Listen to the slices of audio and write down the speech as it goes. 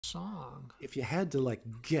song. If you had to like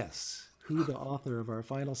guess who the author of our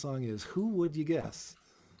final song is, who would you guess?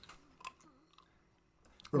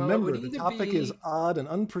 Well, it Remember, would the either topic is be odd and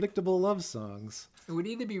unpredictable love songs. it would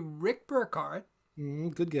either be Rick Burkhardt,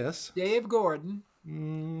 Good guess. Dave Gordon,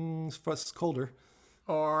 It's colder.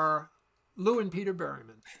 or Lou and Peter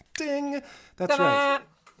Berryman. Ding! That's right.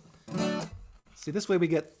 Ta-da! See, this way we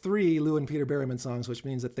get 3 Lou and Peter Berryman songs, which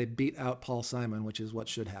means that they beat out Paul Simon, which is what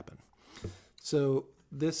should happen. So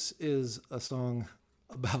this is a song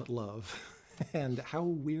about love and how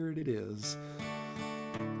weird it is.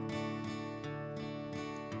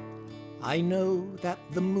 I know that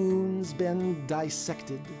the moon's been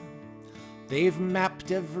dissected. They've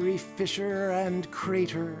mapped every fissure and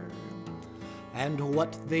crater, and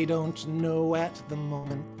what they don't know at the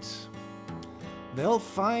moment, they'll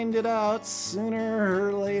find it out sooner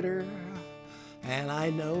or later. And I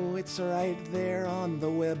know it's right there on the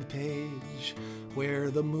webpage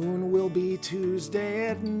where the moon will be Tuesday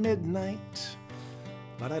at midnight.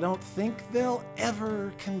 But I don't think they'll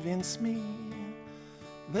ever convince me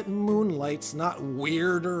that moonlight's not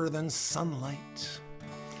weirder than sunlight.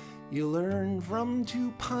 You learn from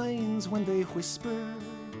 2 pines when they whisper.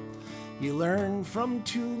 You learn from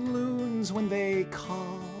 2 loons when they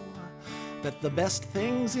call that the best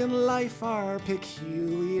things in life are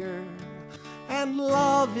peculiar, and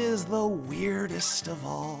love is the weirdest of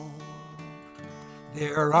all.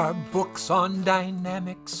 There are books on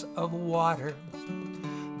dynamics of water.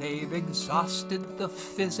 They've exhausted the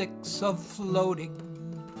physics of floating.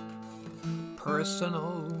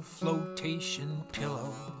 Personal flotation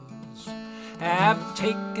pillows have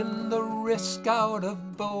taken the risk out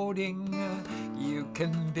of boating. You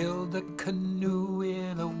can build a canoe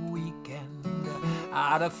in a weekend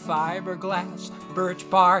out of fiberglass, birch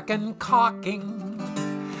bark, and caulking.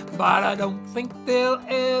 But I don't think they'll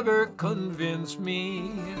ever convince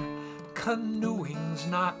me canoeing's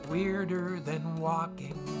not weirder than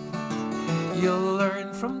walking. You'll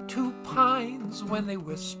learn from 2 pines when they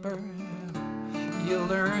whisper. You'll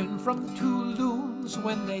learn from 2 loons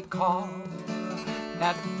when they call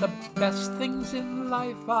that the best things in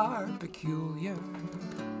life are peculiar,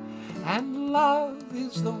 and love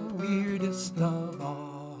is the weirdest of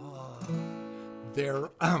all. They're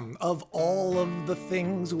of all of the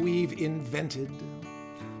things we've invented,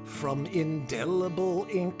 from indelible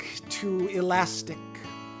ink to elastic,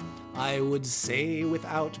 I would say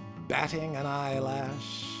without batting an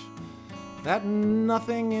eyelash that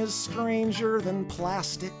nothing is stranger than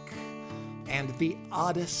plastic, and the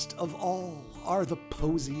oddest of all are the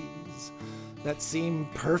posies that seem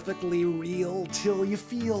perfectly real till you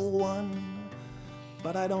feel one.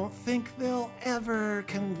 But I don't think they'll ever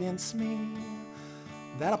convince me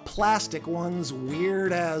that a plastic one's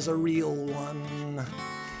weird as a real one.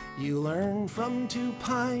 You learn from 2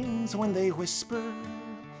 pines when they whisper.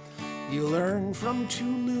 You learn from 2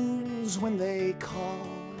 loons when they call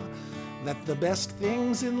that the best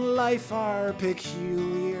things in life are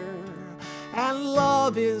peculiar, and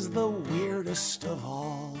love is the weirdest of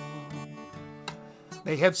all.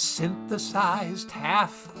 They have synthesized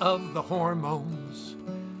half of the hormones.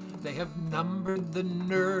 They have numbered the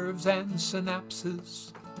nerves and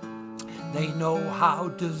synapses. They know how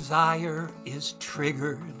desire is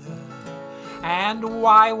triggered and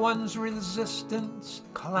why one's resistance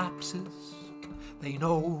collapses. They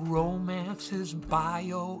know romance is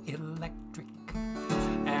bioelectric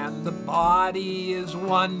and the body is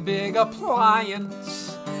one big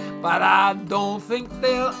appliance. But I don't think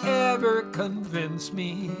they'll ever convince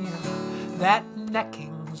me that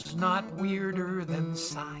necking's not weirder than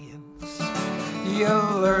science.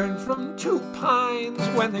 You'll learn from 2 pines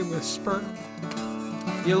when they whisper.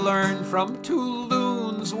 You learn from 2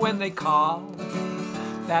 loons when they call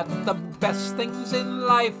that the best things in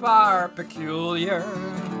life are peculiar,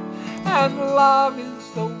 and love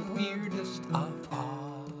is the weirdest of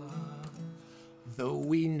all. Though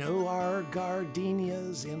we know our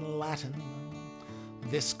gardenias in Latin,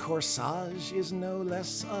 this corsage is no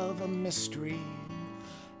less of a mystery,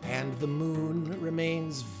 and the moon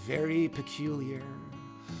remains very peculiar,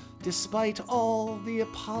 despite all the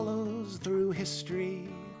Apollos through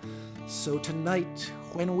history. So tonight,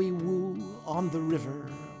 when we woo on the river,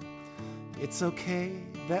 it's okay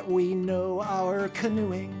that we know our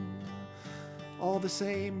canoeing. All the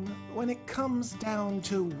same, when it comes down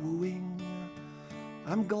to wooing,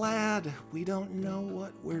 I'm glad we don't know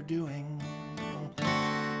what we're doing.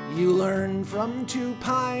 You learn from 2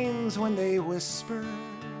 pines when they whisper.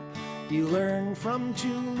 You learn from 2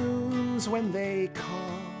 loons when they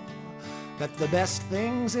call that the best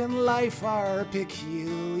things in life are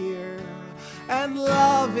peculiar, and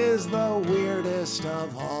love is the weirdest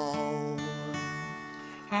of all.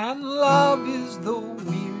 And love is the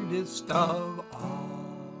weirdest of all.